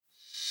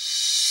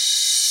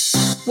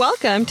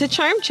Welcome to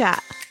Charm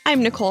Chat.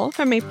 I'm Nicole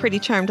from A Pretty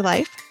Charmed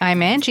Life.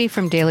 I'm Angie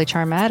from Daily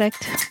Charm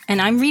Addict.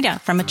 And I'm Rita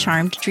from A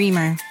Charmed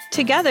Dreamer.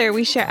 Together,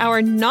 we share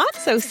our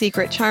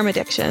not-so-secret charm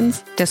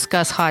addictions,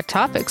 Discuss hot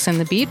topics in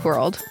the bead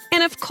world.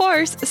 and of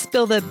course,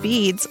 spill the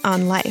beads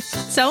on life.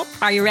 So,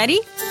 are you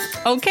ready?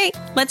 Okay,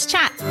 let's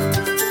chat.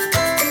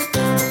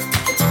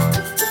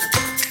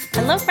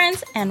 Hello,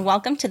 friends, and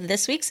welcome to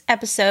this week's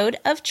episode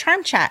of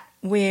Charm Chat,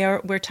 where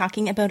we're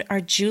talking about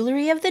our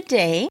jewelry of the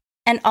day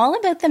and all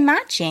about the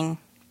matching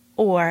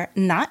or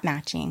not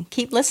matching.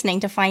 Keep listening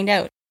to find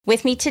out.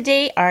 With me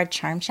today, our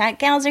Charm Chat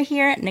gals are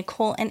here,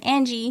 Nicole and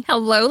Angie.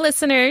 Hello,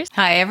 listeners.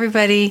 Hi,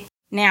 everybody.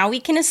 Now, we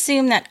can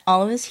assume that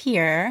all of us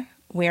here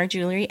wear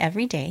jewelry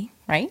every day,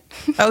 right?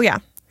 Oh, yeah.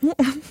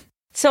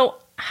 So,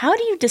 how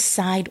do you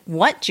decide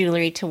what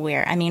jewelry to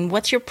wear? I mean,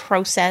 what's your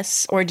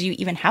process, or do you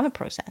even have a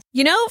process?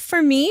 You know,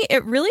 for me,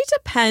 it really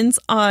depends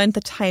on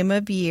the time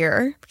of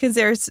year because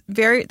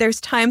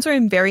there's times where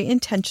I'm very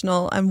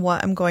intentional on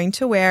what I'm going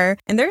to wear.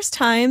 And there's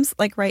times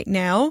like right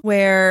now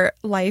where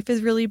life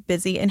is really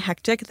busy and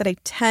hectic that I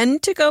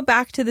tend to go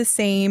back to the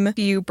same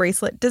few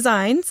bracelet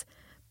designs.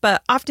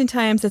 But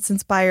oftentimes it's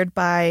inspired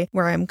by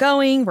where I'm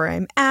going, where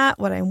I'm at,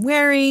 what I'm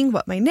wearing,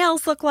 what my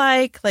nails look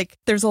like. Like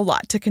there's a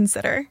lot to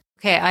consider.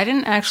 Okay, I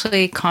didn't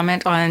actually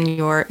comment on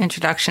your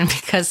introduction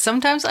because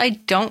sometimes I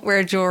don't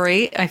wear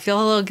jewelry. I feel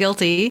a little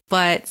guilty,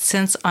 but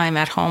since I'm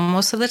at home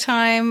most of the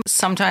time,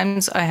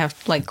 sometimes I have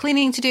like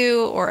cleaning to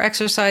do or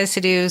exercise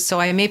to do. So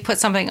I may put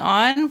something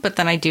on, but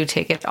then I do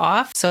take it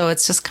off. So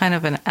it's just kind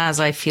of an as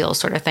I feel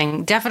sort of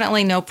thing.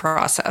 Definitely no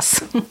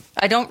process.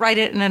 I don't write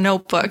it in a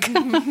notebook.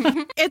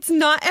 It's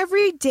not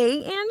every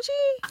day,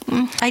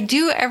 Angie. I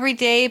do every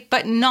day,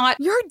 but not.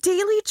 You're a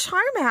daily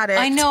charm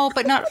addict. I know,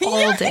 but not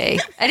all day.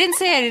 I didn't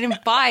say I didn't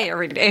buy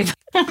every day.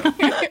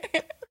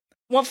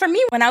 Well, for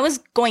me, when I was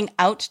going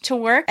out to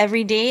work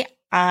every day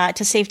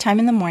to save time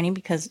in the morning,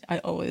 because I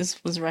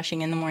always was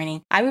rushing in the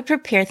morning, I would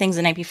prepare things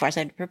the night before.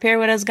 So I'd prepare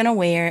what I was going to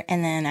wear,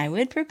 and then I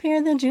would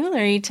prepare the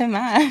jewelry to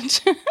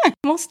match.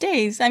 Most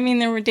days. I mean,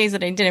 there were days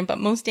that I didn't, but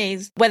most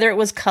days, whether it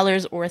was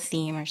colors or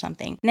theme or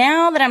something.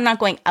 Now that I'm not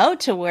going out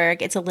to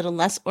work, it's a little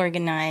less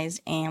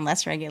organized and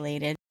less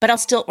regulated, but I'll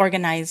still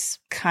organize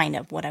kind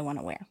of what I want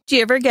to wear. Do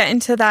you ever get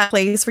into that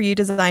place where you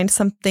designed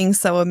something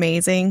so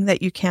amazing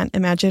that you can't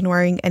imagine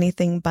wearing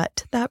anything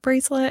but that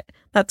bracelet?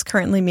 That's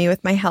currently me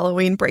with my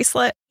Halloween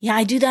bracelet. Yeah,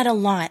 I do that a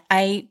lot.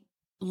 I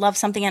love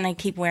something and I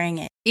keep wearing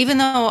it. Even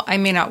though I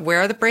may not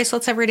wear the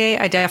bracelets every day,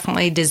 I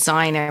definitely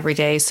design every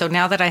day. So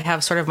now that I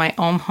have sort of my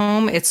own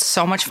home, it's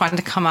so much fun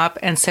to come up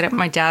and sit at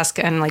my desk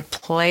and like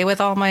play with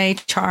all my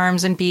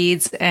charms and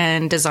beads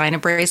and design a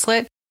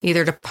bracelet,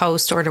 either to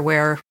post or to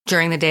wear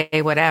during the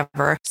day,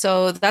 whatever.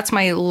 So that's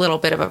my little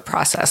bit of a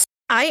process.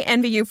 I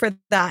envy you for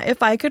that.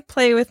 If I could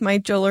play with my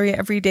jewelry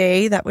every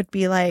day, that would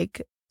be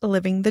like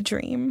living the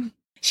dream.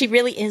 She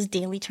really is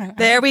daily charm.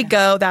 There we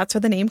go. That's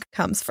where the name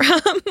comes from.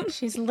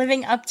 She's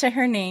living up to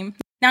her name.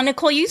 Now,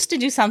 Nicole used to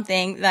do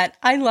something that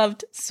I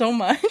loved so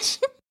much.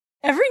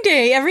 Every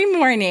day, every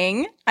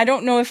morning, I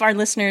don't know if our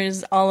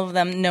listeners, all of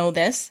them know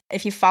this.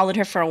 If you followed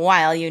her for a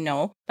while, you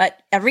know. But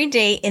every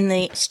day in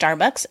the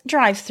Starbucks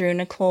drive-thru,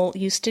 Nicole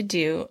used to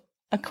do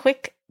a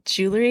quick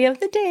jewelry of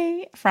the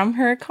day from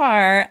her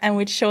car and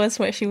would show us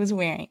what she was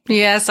wearing.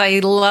 Yes, I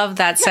love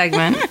that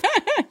segment.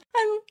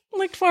 I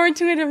looked forward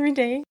to it every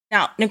day.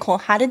 Now, Nicole,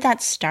 how did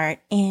that start?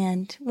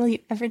 And will you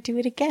ever do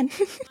it again?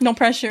 No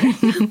pressure.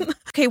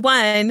 Okay,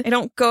 one, I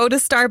don't go to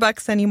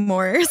Starbucks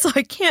anymore, so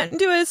I can't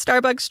do a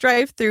Starbucks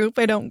drive-thru if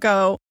I don't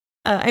go.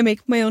 I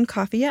make my own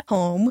coffee at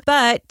home,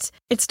 but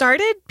it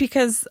started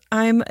because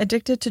I'm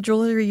addicted to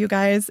jewelry, you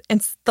guys.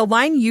 And the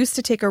line used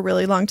to take a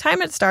really long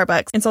time at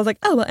Starbucks. And so I was like,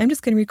 oh, well, I'm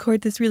just going to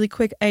record this really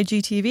quick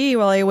IGTV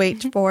while I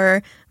wait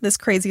for this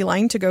crazy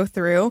line to go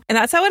through. And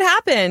that's how it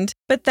happened.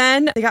 But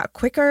then they got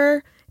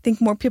quicker. I think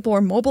more people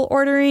were mobile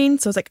ordering.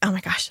 So I was like, oh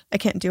my gosh, I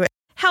can't do it.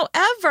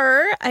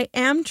 However, I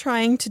am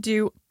trying to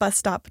do bus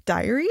stop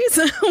diaries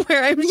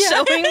where I'm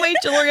showing my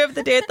jewelry of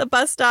the day at the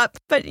bus stop.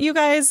 But you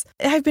guys,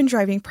 I've been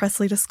driving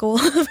Presley to school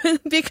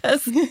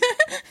because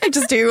I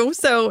just do.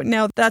 So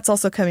now that's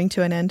also coming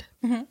to an end.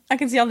 Mm-hmm. I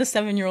can see all the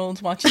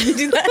 7-year-olds watching you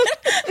do that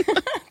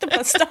at the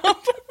bus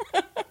stop.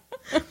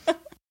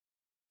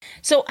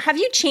 So have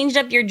you changed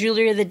up your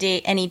jewelry of the day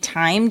any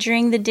time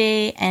during the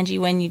day, Angie,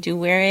 when you do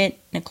wear it?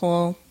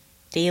 Nicole,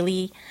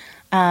 daily?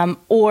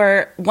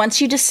 Or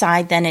once you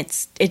decide, then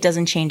it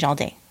doesn't change all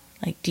day.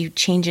 Like, do you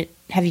change it?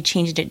 Have you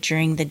changed it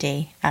during the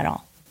day at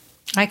all?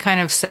 I kind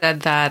of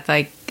said that,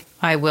 like,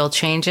 I will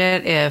change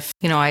it if,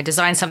 I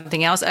design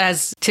something else.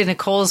 As to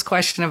Nicole's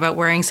question about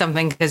wearing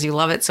something because you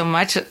love it so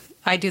much,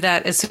 I do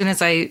that as soon as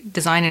I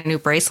design a new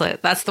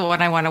bracelet. That's the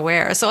one I want to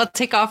wear. So I'll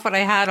take off what I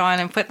had on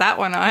and put that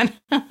one on.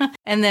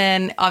 And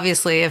then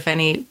obviously if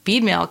any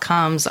bead mail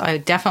comes, I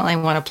definitely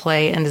want to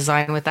play and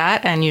design with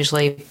that and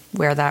usually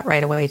wear that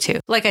right away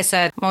too. Like I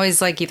said, I'm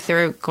always like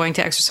either going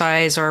to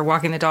exercise or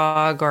walking the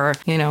dog or,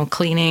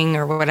 cleaning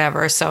or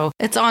whatever. So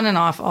it's on and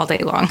off all day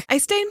long. I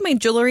stay in my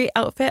jewelry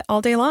outfit all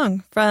day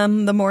long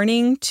from the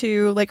morning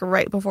to like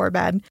right before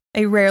bed.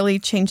 I rarely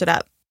change it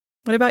up.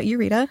 What about you,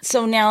 Rita?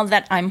 So now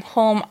that I'm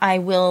home, I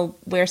will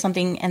wear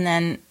something. And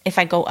then if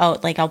I go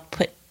out, like I'll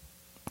put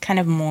kind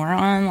of more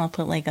on. I'll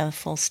put like a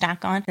full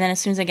stack on. And then as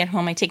soon as I get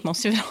home, I take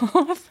most of it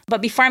off.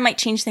 But before I might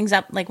change things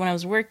up, like when I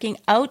was working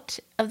out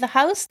of the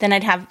house, then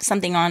I'd have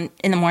something on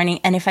in the morning.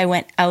 And if I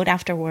went out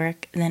after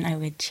work, then I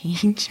would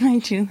change my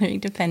jewelry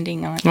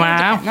depending on...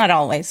 Wow. Not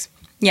always.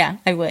 Yeah,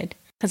 I would.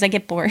 Because I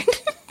get bored.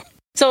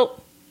 So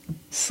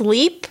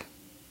sleep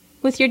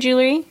with your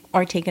jewelry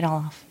or take it all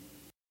off?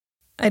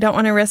 I don't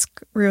want to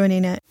risk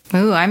ruining it.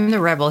 Ooh, I'm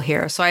the rebel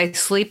here. So I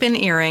sleep in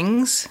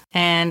earrings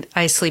and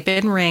I sleep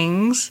in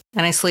rings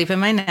and I sleep in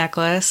my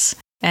necklace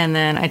and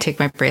then I take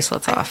my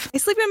bracelets off. I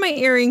sleep in my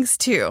earrings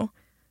too.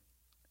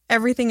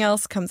 Everything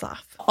else comes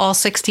off. All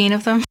 16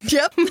 of them?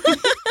 Yep.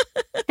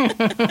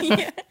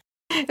 Yeah.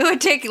 It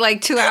would take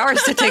like 2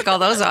 hours to take all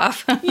those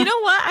off. You know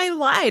what? I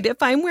lied.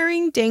 If I'm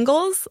wearing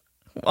dangles,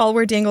 I'll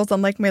wear dangles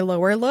on like my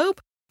lower lobe.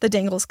 The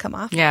dangles come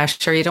off. Yeah,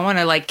 sure. You don't want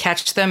to like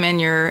catch them in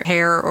your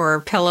hair or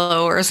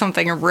pillow or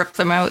something and rip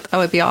them out. That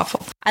would be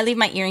awful. I leave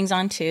my earrings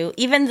on too.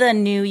 Even the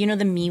new,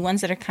 the me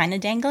ones that are kind of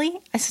dangly,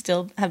 I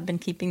still have been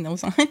keeping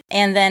those on.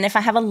 And then if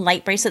I have a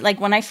light bracelet, like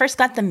when I first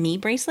got the me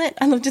bracelet,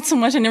 I loved it so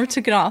much I never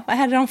took it off. I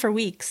had it on for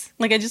weeks.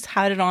 Like I just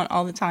had it on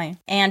all the time.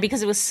 And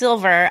because it was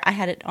silver, I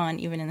had it on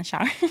even in the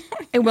shower.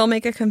 I will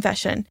make a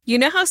confession. You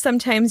know how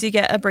sometimes you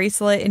get a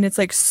bracelet and it's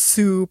like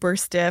super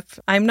stiff?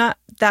 I'm not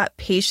that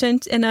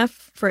patient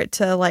enough for it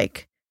to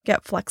like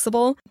get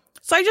flexible.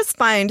 So I just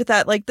find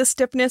that like the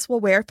stiffness will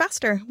wear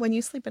faster when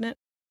you sleep in it.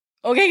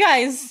 Okay,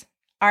 guys.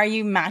 Are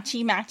you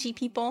matchy-matchy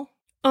people?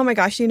 Oh my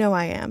gosh, you know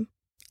I am.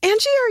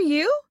 Angie, are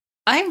you?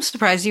 I'm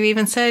surprised you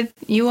even said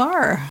you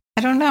are.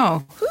 I don't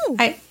know. Who?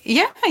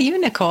 You,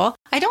 Nicole.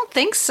 I don't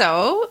think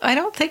so. I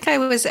don't think I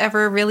was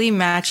ever really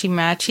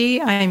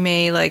matchy-matchy. I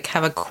may like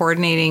have a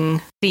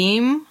coordinating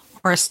theme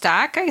or a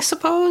stack, I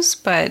suppose,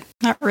 but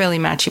not really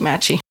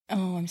matchy-matchy.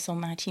 Oh, I'm so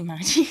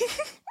matchy-matchy.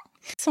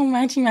 So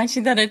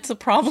matchy-matchy that it's a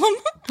problem.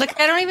 Like,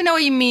 I don't even know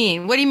what you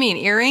mean. What do you mean?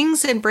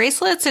 Earrings and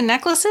bracelets and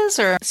necklaces?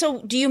 Or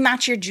So do you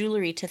match your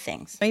jewelry to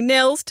things? My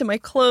nails to my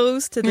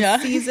clothes to the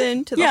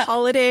season to the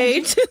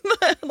holiday to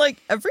the, like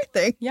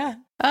everything. Yeah.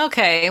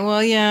 Okay,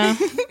 well, yeah.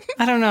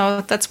 I don't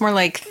know. That's more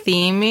like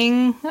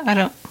theming.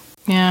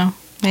 Yeah,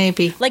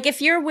 maybe. Like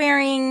if you're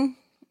wearing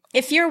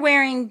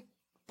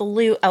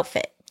blue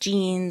outfit,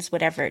 jeans,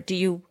 whatever, do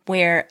you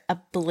wear a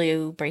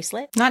blue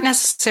bracelet? Not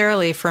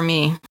necessarily for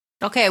me.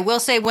 Okay, I will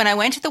say when I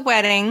went to the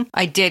wedding,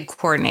 I did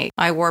coordinate.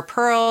 I wore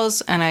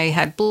pearls and I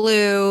had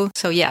blue.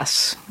 So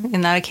yes, in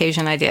that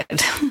occasion I did.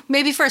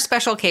 Maybe for a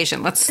special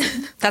occasion.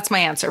 That's my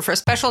answer. For a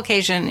special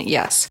occasion,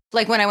 yes.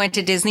 Like when I went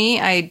to Disney,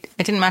 I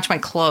didn't match my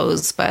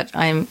clothes, but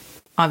I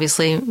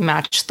obviously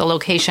matched the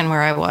location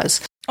where I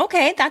was.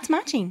 Okay, that's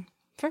matching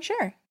for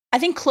sure. I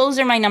think clothes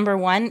are my number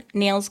one.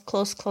 Nails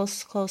close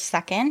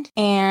second.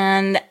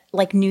 And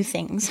like new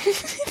things.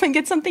 If I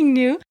get something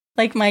new,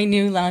 like my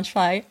new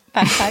Loungefly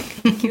backpack.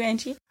 Thank you,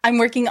 Angie. I'm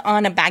working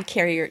on a bag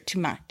carrier to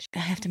match. I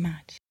have to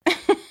match.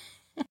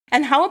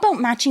 And how about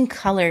matching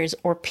colors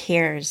or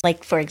pairs?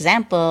 Like, for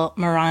example,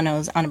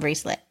 Muranos on a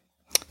bracelet.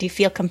 Do you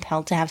feel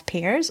compelled to have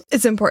pairs?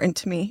 It's important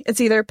to me.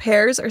 It's either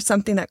pairs or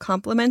something that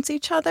complements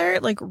each other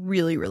like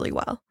really, really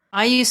well.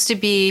 I used to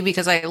be,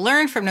 because I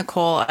learned from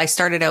Nicole, I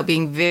started out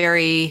being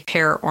very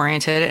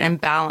pair-oriented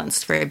and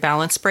balanced, very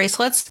balanced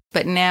bracelets.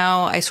 But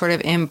now I sort of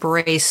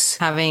embrace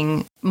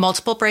having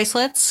multiple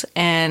bracelets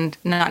and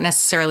not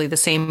necessarily the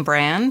same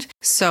brand.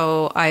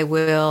 So I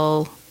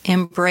will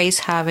embrace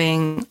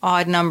having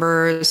odd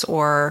numbers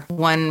or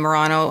one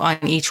Murano on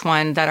each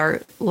one that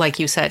are, like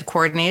you said,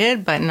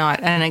 coordinated, but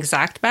not an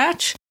exact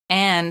match.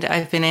 And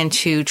I've been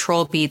into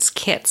troll beads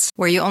kits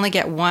where you only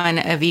get one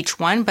of each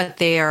one, but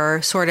they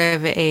are sort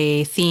of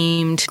a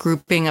themed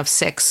grouping of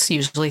 6,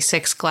 usually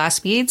 6 glass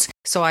beads.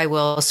 So I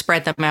will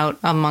spread them out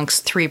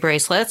amongst 3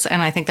 bracelets.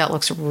 And I think that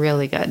looks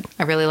really good.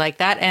 I really like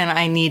that. And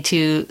I need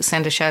to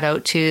send a shout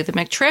out to the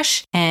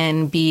McTrish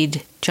and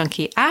bead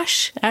junkie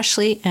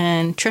Ashley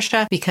and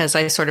Trisha, because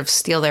I sort of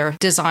steal their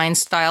design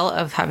style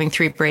of having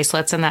 3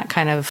 bracelets and that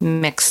kind of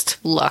mixed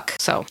look.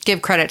 So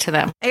give credit to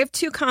them. I have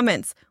 2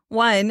 comments.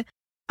 One,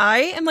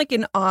 I am like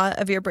in awe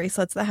of your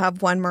bracelets that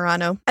have one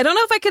Murano. I don't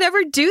know if I could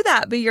ever do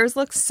that, but yours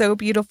look so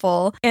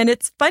beautiful. And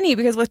it's funny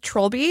because with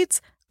troll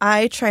beads,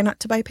 I try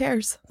not to buy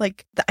pairs.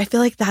 Like I feel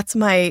like that's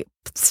my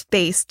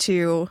space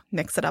to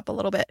mix it up a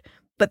little bit,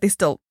 but they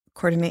still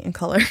coordinate in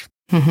color.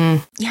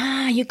 Mm-hmm.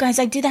 Yeah, you guys,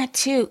 I do that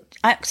too.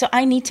 So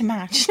I need to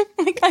match.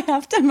 Like I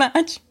have to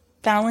match.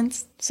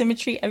 Balance,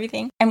 symmetry,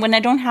 everything. And when I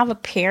don't have a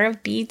pair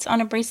of beads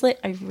on a bracelet,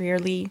 I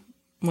rarely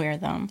wear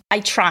them.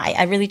 I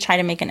really try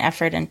to make an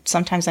effort, and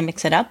sometimes I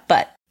mix it up,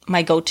 but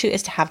my go-to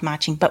is to have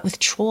matching. But with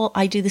troll,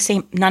 I do the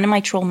same. None of my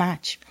troll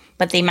match,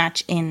 but they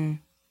match in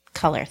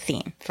color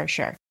theme for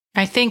sure.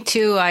 I think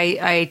too,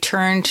 I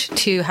turned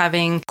to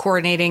having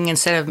coordinating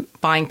instead of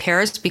buying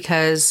pairs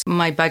because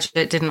my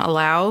budget didn't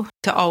allow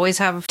to always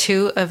have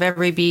 2 of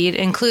every bead,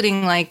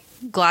 including like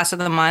glass of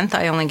the month.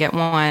 I only get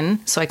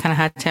 1. So I kind of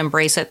had to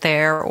embrace it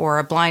there, or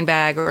a blind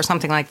bag or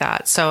something like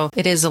that. So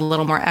it is a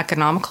little more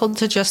economical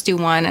to just do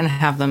 1 and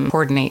have them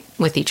coordinate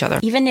with each other.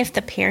 Even if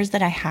the pairs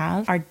that I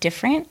have are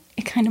different,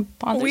 it kind of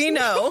bothers me. We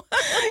know.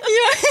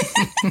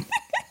 Yeah.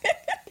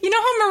 You know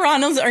how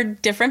Muranos are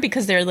different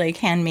because they're like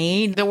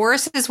handmade? The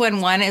worst is when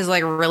one is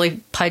like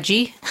really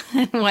pudgy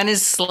and one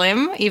is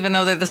slim, even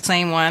though they're the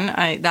same one.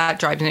 That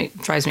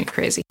drives me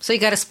crazy. So you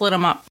got to split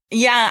them up.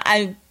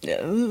 Yeah,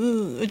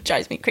 it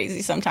drives me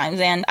crazy sometimes.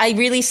 And I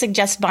really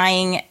suggest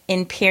buying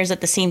in pairs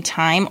at the same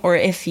time. Or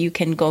if you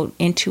can go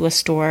into a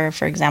store,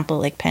 for example,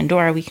 like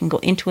Pandora, we can go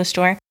into a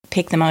store,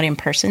 pick them out in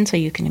person so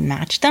you can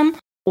match them.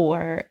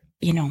 Or,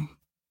 you know,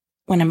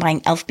 when I'm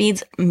buying elf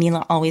beads,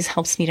 Mila always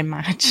helps me to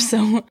match.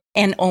 So,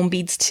 and ohm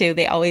beads too.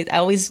 I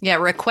always. Yeah,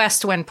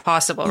 request when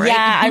possible, right?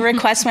 Yeah, I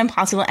request when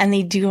possible, and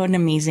they do an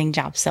amazing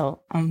job.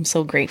 So I'm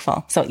so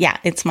grateful. So yeah,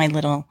 it's my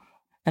little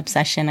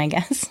obsession, I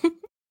guess.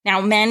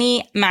 Now,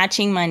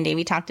 Matching Monday,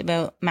 we talked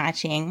about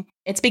matching.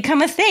 It's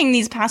become a thing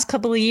these past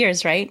couple of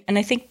years, right? And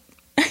I think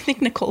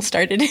Nicole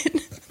started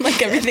it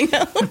like everything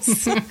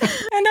else. And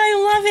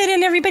I love it.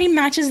 And everybody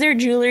matches their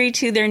jewelry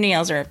to their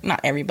nails, or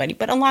not everybody,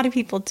 but a lot of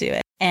people do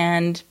it.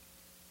 And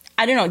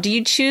I don't know. Do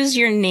you choose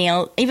your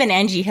nail? Even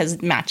Angie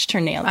has matched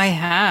her nails. I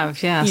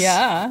have, yes.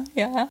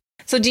 Yeah.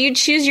 So do you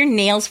choose your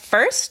nails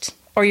first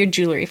or your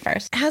jewelry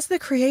first? As the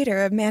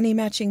creator of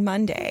Matchy-Matching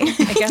Monday,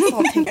 I guess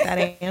I'll take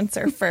that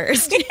answer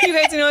first. You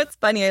guys know what's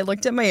funny? I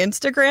looked at my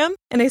Instagram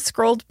and I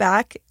scrolled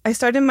back. I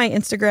started my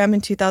Instagram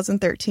in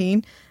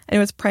 2013 and it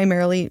was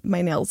primarily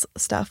my nails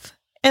stuff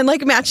and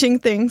like matching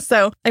things.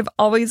 So I've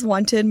always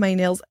wanted my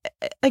nails.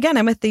 Again,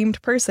 I'm a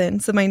themed person,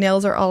 so my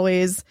nails are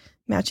always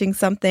matching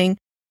something.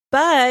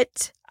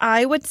 But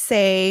I would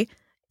say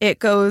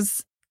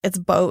it's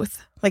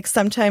both. Like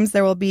sometimes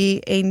there will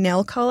be a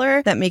nail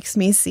color that makes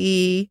me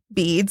see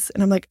beads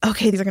and I'm like,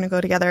 okay, these are going to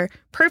go together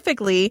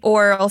perfectly.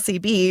 Or I'll see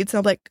beads and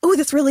I'm like, oh,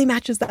 this really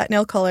matches that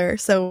nail color.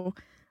 So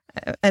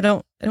I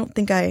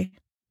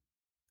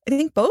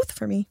think both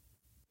for me.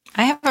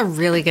 I have a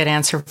really good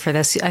answer for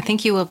this. I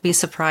think you will be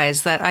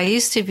surprised that I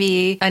used to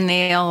be a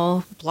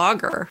nail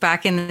blogger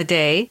back in the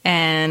day.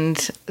 And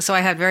so I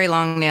had very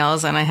long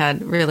nails and I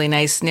had really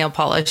nice nail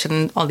polish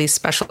and all these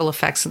special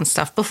effects and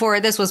stuff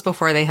before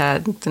they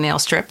had the nail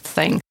strip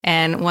thing.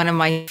 And one of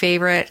my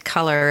favorite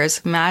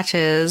colors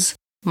matches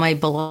my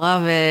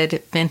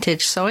beloved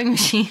vintage sewing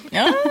machine.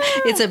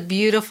 Oh. It's a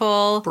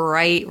beautiful,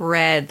 bright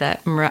red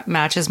that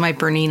matches my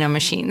Bernina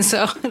machine.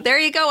 So there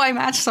you go. I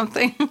matched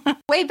something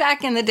way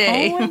back in the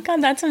day. Oh my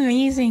God, that's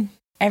amazing.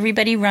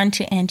 Everybody run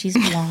to Angie's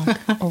blog,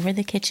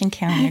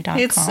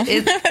 overthekitchencounter.com.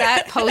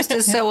 That post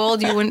is so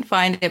old you wouldn't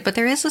find it, but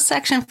there is a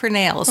section for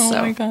nails. Oh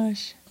my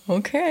gosh.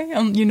 Okay.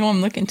 I'm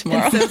looking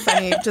tomorrow. It's so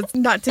funny. Just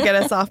not to get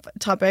us off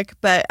topic,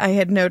 but I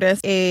had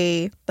noticed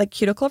a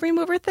cuticle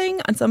remover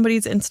thing on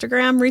somebody's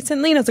Instagram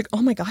recently. And I was like,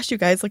 oh my gosh, you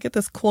guys, look at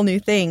this cool new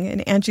thing.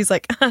 And Angie's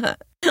like,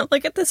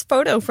 look at this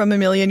photo from a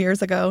million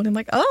years ago. And I'm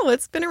like, oh,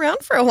 it's been around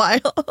for a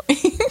while.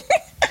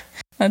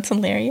 That's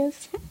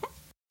hilarious.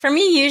 For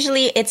me,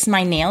 usually it's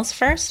my nails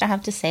first, I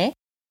have to say.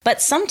 But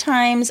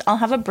sometimes I'll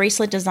have a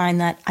bracelet design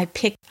that I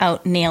pick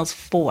out nails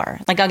for.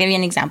 Like, I'll give you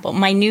an example.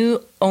 My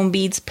new Ohm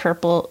Beads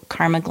Purple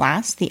Karma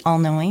Glass, the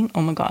all-knowing.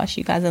 Oh my gosh,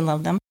 you guys, I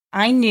love them.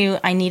 I knew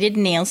I needed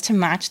nails to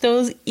match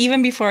those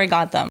even before I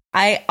got them.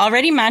 I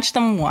already matched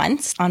them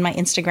once on my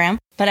Instagram,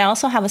 but I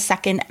also have a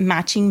second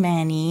Matching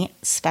Manny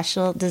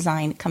special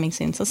design coming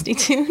soon, so stay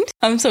tuned.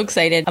 I'm so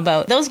excited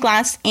about those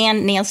glass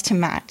and nails to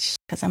match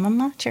because I'm a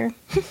matcher.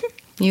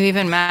 You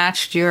even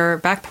matched your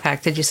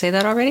backpack. Did you say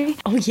that already?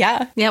 Oh,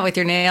 yeah. Yeah, with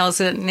your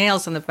nails in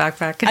the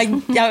backpack.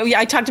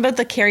 I talked about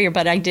the carrier,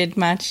 but I did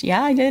match.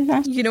 Yeah, I did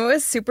match. You know what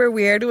was super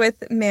weird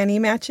with Manny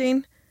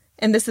matching?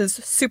 And this is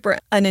super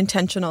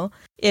unintentional,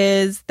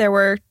 is there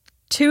were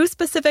 2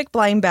 specific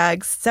blind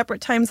bags,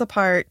 separate times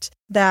apart,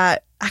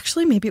 that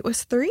actually maybe it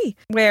was 3,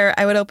 where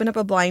I would open up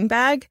a blind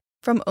bag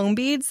from Ohm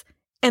Beads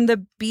and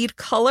the bead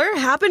color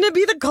happened to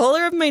be the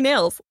color of my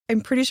nails.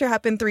 I'm pretty sure it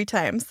happened 3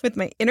 times with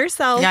my inner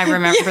self. Yeah, I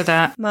remember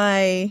that.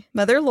 My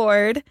Mother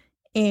Lord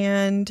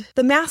and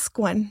the masked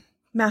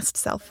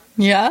self.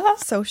 Yeah.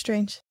 So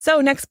strange.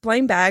 So next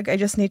blind bag, I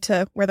just need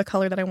to wear the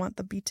color that I want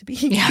the bead to be.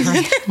 Yeah,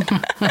 right.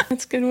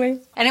 That's a good way.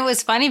 And it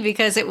was funny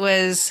because it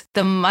was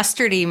the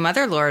mustardy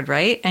Mother Lord,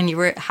 right? And you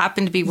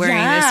happened to be wearing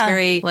this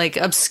very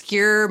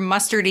obscure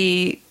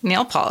mustardy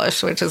nail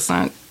polish, which is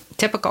not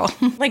typical.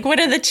 Like,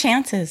 what are the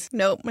chances?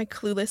 Nope, my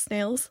clueless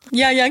nails.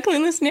 Yeah,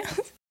 clueless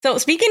nails. So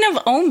speaking of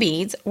Ohm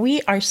Beads,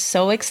 we are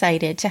so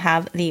excited to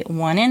have the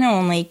one and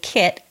only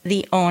Kit,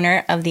 the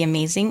owner of the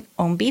amazing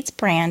Ohm Beads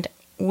brand,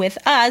 with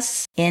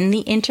us in the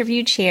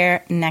interview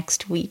chair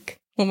next week.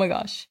 Oh my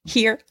gosh.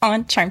 Here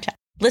on Charm Chat.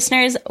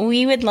 Listeners,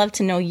 we would love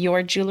to know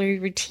your jewelry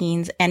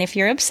routines. And if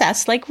you're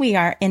obsessed like we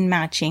are in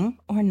matching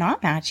or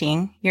not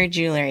matching your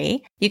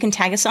jewelry, you can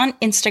tag us on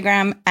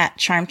Instagram at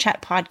Charm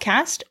Chat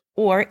Podcast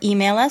or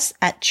email us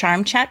at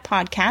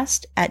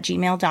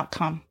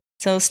charmchatpodcast@gmail.com.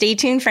 So stay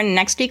tuned for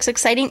next week's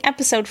exciting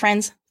episode,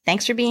 friends.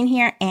 Thanks for being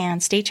here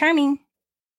and stay charming.